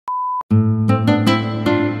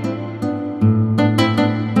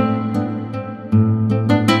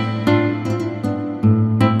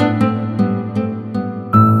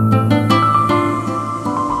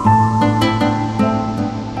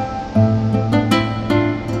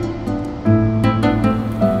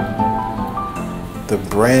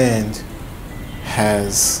brand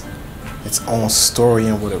has its own story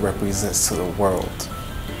and what it represents to the world.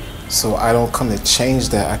 So I don't come to change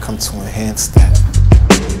that, I come to enhance that.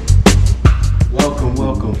 Welcome.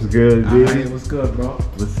 What's good, dude? Hey, what's good, bro?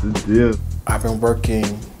 What's the deal? I've been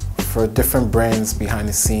working for different brands behind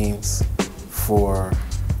the scenes for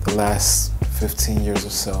the last 15 years or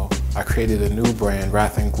so. I created a new brand,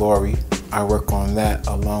 Wrath and Glory. I work on that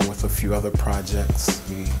along with a few other projects.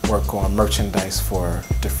 We work on merchandise for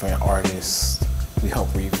different artists. We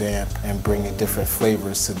help revamp and bring in different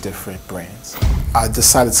flavors to different brands. I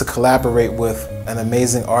decided to collaborate with an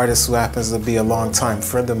amazing artist who happens to be a longtime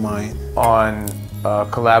friend of mine. On a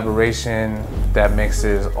collaboration that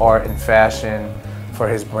mixes art and fashion for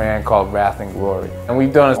his brand called Wrath and Glory. And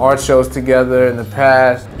we've done art shows together in the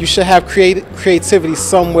past. You should have creativity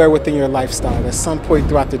somewhere within your lifestyle at some point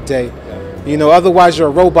throughout the day. You know, otherwise you're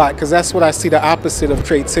a robot, because that's what I see the opposite of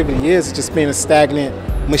creativity is, just being a stagnant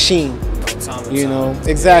machine. You know,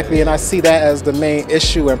 exactly, and I see that as the main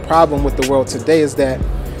issue and problem with the world today is that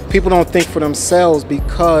people don't think for themselves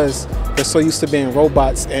because they're so used to being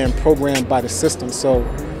robots and programmed by the system. So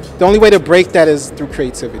the only way to break that is through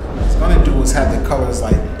creativity. What it's gonna do is have the colors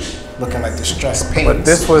like looking like distressed paint. But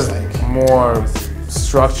this was more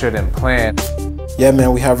structured and planned. Yeah,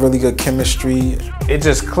 man, we have really good chemistry. It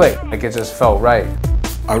just clicked, like it just felt right.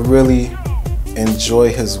 I really enjoy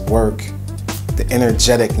his work, the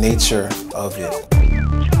energetic nature of it.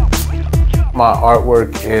 My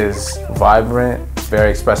artwork is vibrant,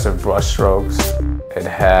 very expressive brush strokes. It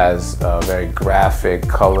has very graphic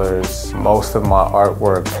colors. Most of my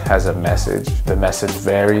artwork has a message. The message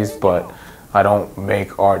varies, but I don't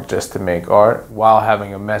make art just to make art. While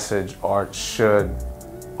having a message, art should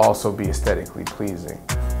also be aesthetically pleasing.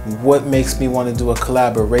 What makes me want to do a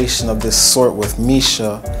collaboration of this sort with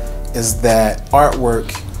Misha is that artwork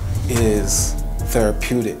is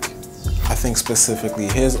therapeutic. I think specifically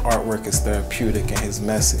his artwork is therapeutic in his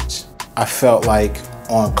message. I felt like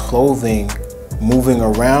on clothing, moving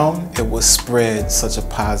around, it would spread such a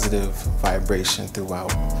positive vibration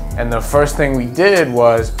throughout. And the first thing we did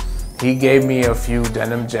was he gave me a few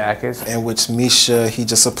denim jackets. In which Misha, he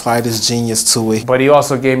just applied his genius to it. But he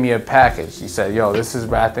also gave me a package. He said, yo, this is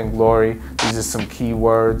Wrath and Glory. These are some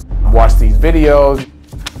keywords. Watch these videos.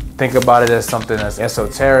 Think about it as something that's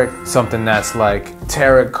esoteric, something that's like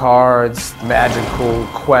tarot cards, magical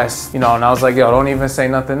quests, you know, and I was like, yo, don't even say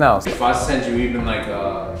nothing else. If I send you even like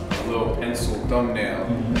a little pencil thumbnail,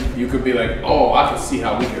 you could be like, oh, I can see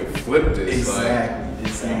how we could flip this. Exactly.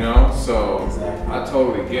 You know, so I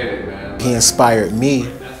totally get it, man. He inspired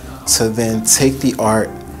me to then take the art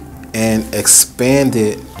and expand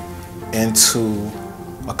it into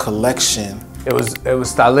a collection. It was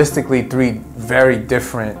stylistically three very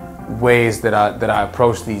different ways that I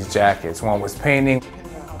approached these jackets. One was painting,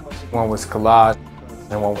 one was collage,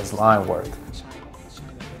 and one was line work.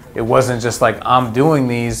 It wasn't just like, I'm doing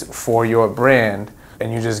these for your brand,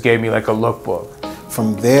 and you just gave me like a lookbook.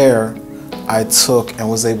 From there, I took and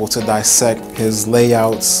was able to dissect his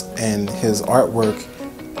layouts and his artwork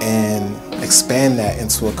and expand that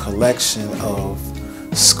into a collection of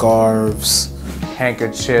scarves,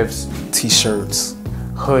 handkerchiefs, t-shirts,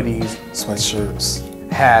 hoodies,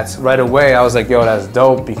 sweatshirts, hats. Right away, I was like, yo, that's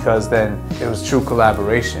dope, because then it was true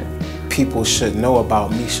collaboration. People should know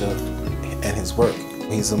about Misha and his work.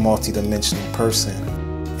 He's a multi-dimensional person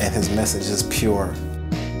and his message is pure.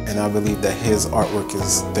 And I believe that his artwork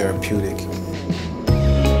is therapeutic.